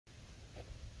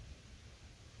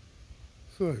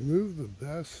So I moved the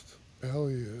best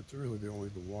Elliot, it's really the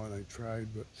one I tried,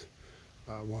 but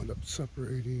wound up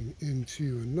separating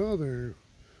into another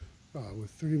with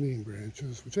three main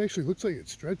branches, which actually looks like it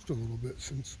stretched a little bit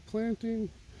since planting.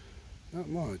 Not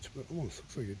much, but almost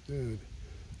looks like it did.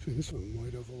 Actually, this one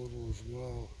might have a little as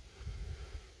well.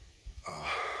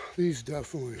 These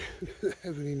definitely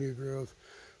have any new growth,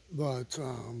 but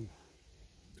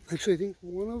actually I think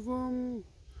one of them,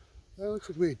 that looks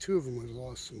like maybe two of them might have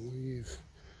lost some leaves.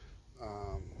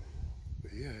 Um,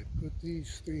 but yeah, I put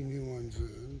these three new ones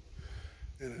in,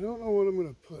 and I don't know what I'm going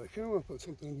to put. I kind of want to put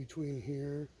something in between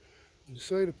here. I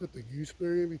decided to put the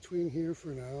gooseberry in between here for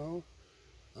now,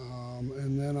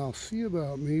 and then I'll see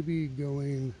about maybe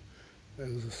going,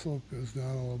 as the slope goes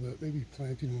down a little bit, maybe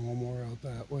planting a little more out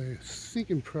that way.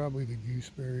 Thinking probably the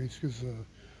gooseberries, because the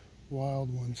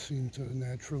wild ones seem to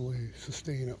naturally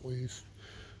sustain at least.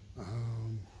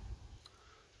 Um,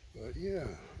 but yeah,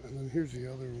 and then here's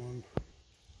the other one.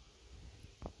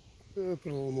 I'll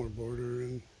put a little more border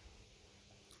in.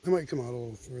 I might come out a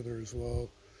little further as well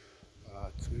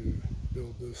to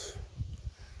build this.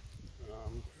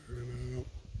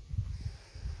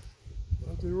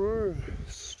 But the Aurora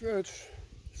stretch,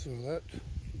 so that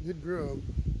did grow.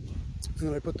 And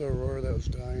then I put the Aurora that was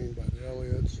dying by the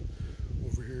Elliots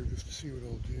over here just to see what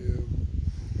it'll do.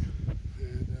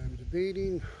 And I'm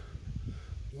debating,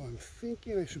 well, I'm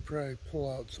thinking I should probably pull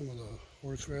out some of the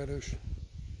horseradish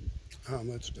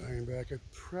that's dying back. I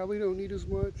probably don't need as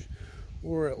much,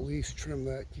 or at least trim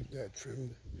that, keep that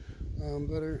trimmed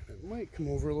better. It might come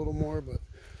over a little more, but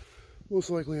most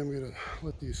likely I'm going to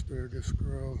let the asparagus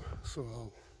grow, so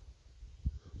I'll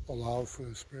allow for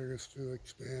the asparagus to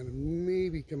expand and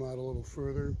maybe come out a little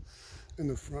further in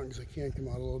the front, because I can come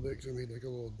out a little bit because I made like a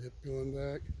little dip going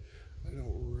back. I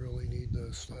don't really need the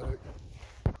aesthetic.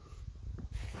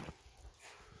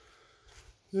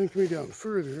 Then coming down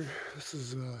further, this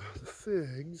is the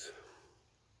figs,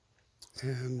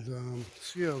 and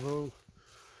see how though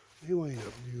they wind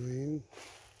up doing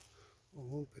a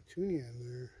little petunia in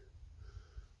there,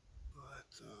 but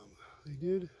they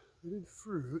did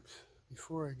fruit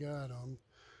before I got them.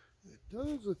 It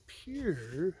does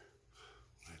appear,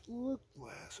 when I looked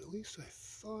last, at least I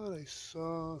thought I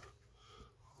saw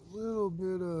a little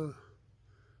bit of,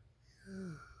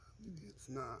 yeah, maybe it's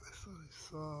not. I thought I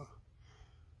saw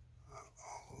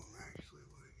all of them actually,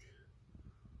 like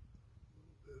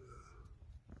a little bit of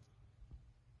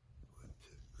bud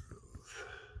tip growth.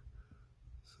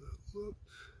 So it looked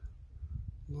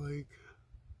like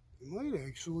it might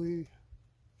actually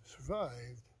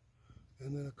survived.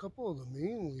 And then a couple of the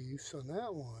main leaves on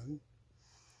that one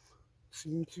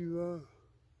seem to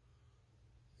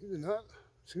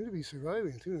seem to be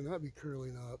surviving, seem to not be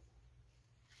curling up.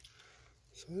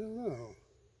 So I don't know.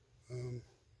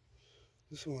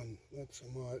 This one, not so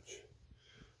much.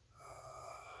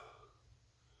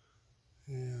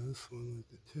 Yeah, this one with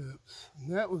the tips. And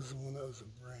that was the one that was a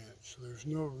branch, so there's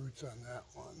no roots on that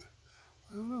one.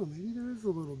 I don't know, maybe there is a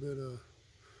little bit of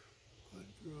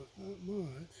bud growth, not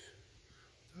much.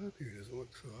 Top here doesn't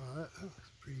look so hot. That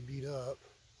looks pretty beat up.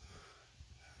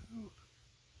 Oh,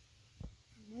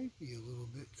 it might be a little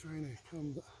bit trying to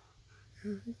come down.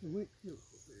 Yeah, I think it might be a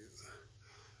little bit.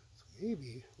 So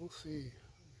maybe, we'll see.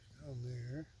 Down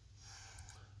there.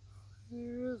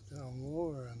 There is down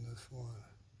lower on this one.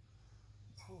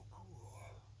 Oh, cool.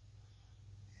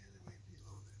 Yeah, there might be a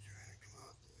little bit trying to come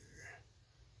out there.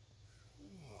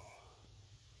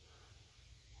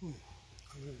 Oh.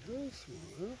 And then this one,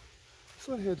 huh? This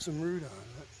one had some root on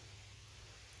it.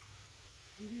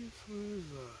 Maybe this one is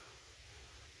oh,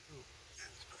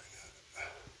 that's probably not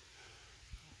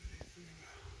anything.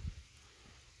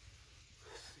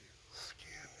 Let's see, we'll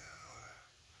scan down.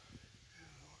 Yeah,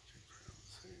 not too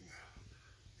promising.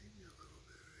 Maybe a little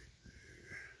bit right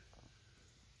there.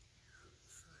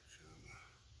 Section.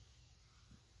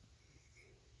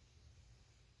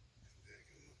 Come back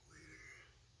and look later.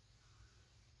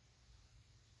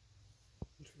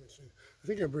 Interesting. I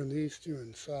think I bring these two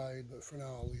inside, but for now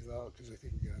I'll leave out because I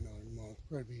think we got another month.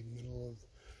 Probably middle of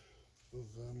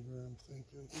November, I'm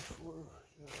thinking, before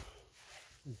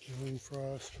we're killing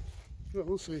frost. But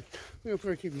we'll see. I think I'll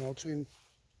probably keep mulching,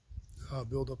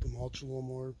 build up the mulch a little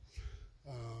more.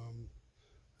 I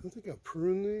don't think I'll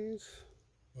prune these,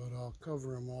 but I'll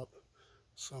cover them up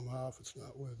somehow. If it's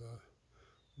not with a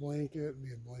blanket,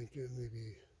 be a blanket,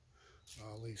 maybe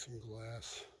lay some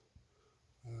glass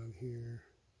on here.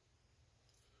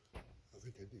 I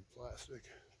think I do plastic.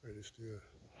 I just do a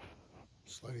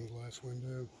sliding glass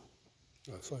window,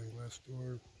 sliding glass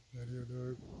door, patio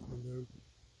door, window,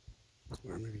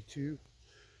 or maybe two.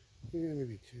 Yeah,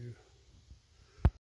 maybe two.